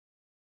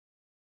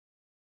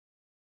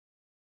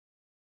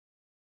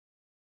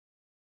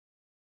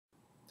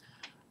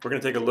We're going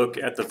to take a look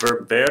at the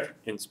verb ver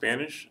in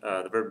Spanish.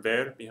 The verb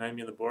ver behind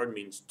me on the board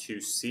means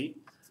to see.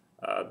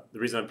 The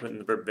reason I'm putting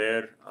the verb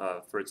ver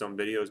for its own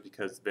video is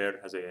because ver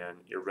has an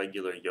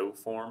irregular yo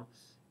form.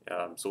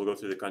 So we'll go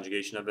through the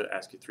conjugation of it,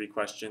 ask you 3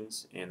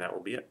 questions, and that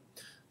will be it.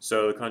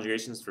 So the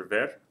conjugations for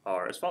ver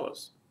are as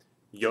follows.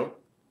 Yo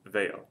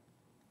veo.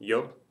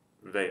 Yo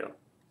veo.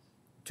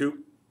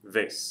 Tú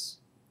ves.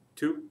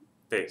 Tú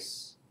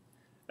ves.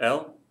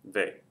 Él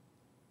ve.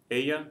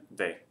 Ella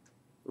ve.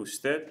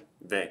 Usted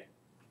ve.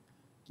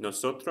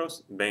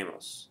 Nosotros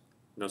vemos.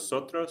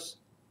 Nosotros,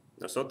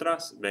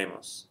 nosotras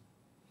vemos.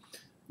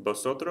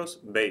 Vosotros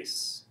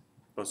veis.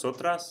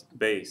 Vosotras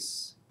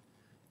veis.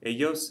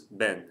 Ellos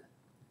ven.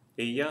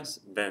 Ellas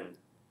ven.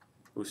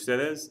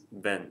 Ustedes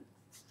ven.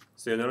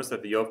 So you'll notice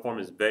that the yo form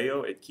is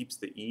veo. It keeps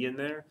the e in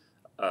there.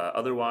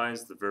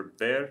 Otherwise, the verb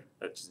ver,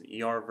 which is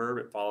an er verb,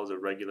 it follows a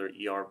regular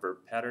er verb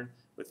pattern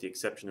with the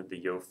exception of the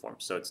yo form.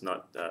 So it's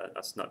not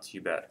that's not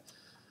too bad.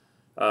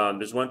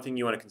 There's one thing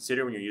you want to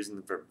consider when you're using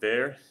the verb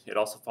ver. It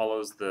also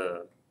follows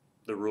the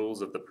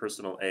rules of the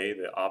personal a,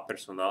 the a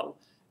personal.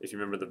 If you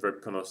remember, the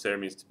verb conocer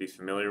means to be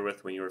familiar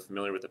with. When you were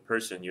familiar with a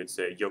person, you would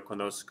say yo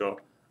conozco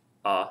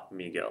a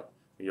Miguel.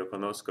 Yo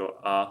conozco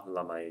a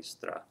la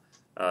maestra.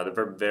 The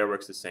verb ver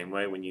works the same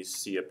way. When you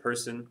see a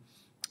person,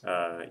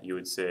 you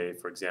would say,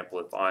 for example,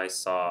 if I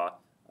saw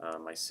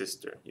my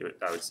sister,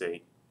 I would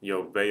say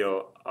yo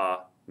veo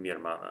a mi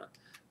hermana.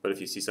 But if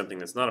you see something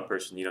that's not a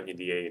person, you don't need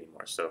the a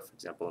anymore. So, for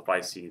example, if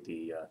I see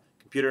the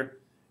computer,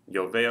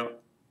 yo veo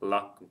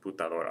la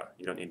computadora.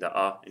 You don't need the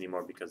a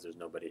anymore because there's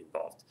nobody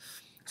involved.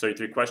 So your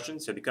 3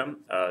 questions, here they come.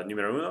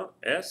 Número 1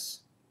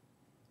 es,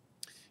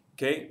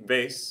 ¿qué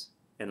ves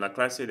en la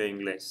clase de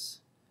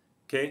inglés?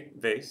 ¿Qué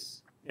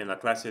ves en la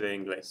clase de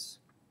inglés?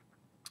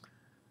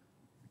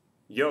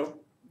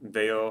 Yo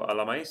veo a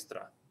la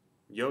maestra.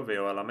 Yo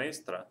veo a la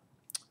maestra.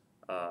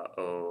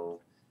 O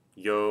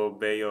yo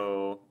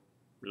veo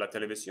la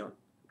televisión.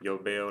 Yo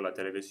veo la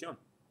televisión.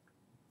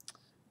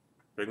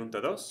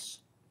 Pregunta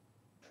 2.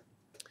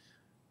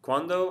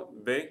 ¿Cuándo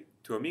ve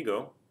tu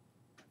amigo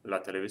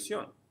la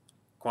televisión?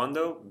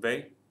 ¿Cuándo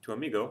ve tu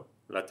amigo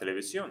la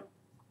televisión?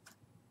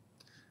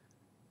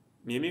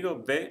 Mi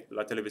amigo ve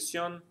la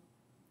televisión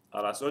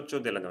a las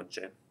 8 de la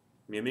noche.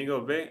 Mi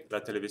amigo ve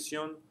la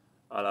televisión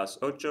a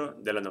las 8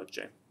 de la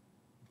noche.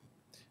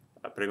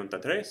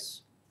 Pregunta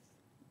 3.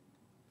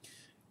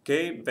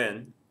 ¿Qué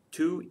ven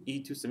tú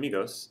y tus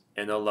amigos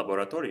en el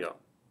laboratorio?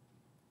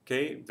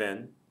 ¿Qué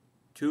ven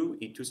tú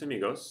y tus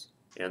amigos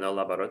en el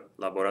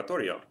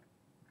laboratorio?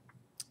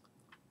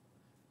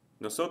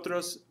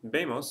 Nosotros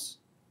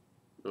vemos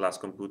las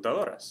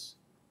computadoras.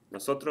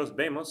 Nosotros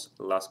vemos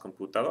las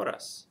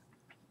computadoras.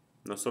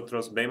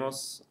 Nosotros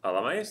vemos a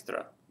la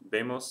maestra.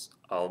 Vemos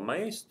al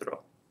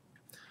maestro.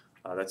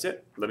 That's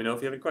it. Let me know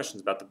if you have any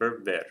questions about the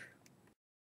verb ver.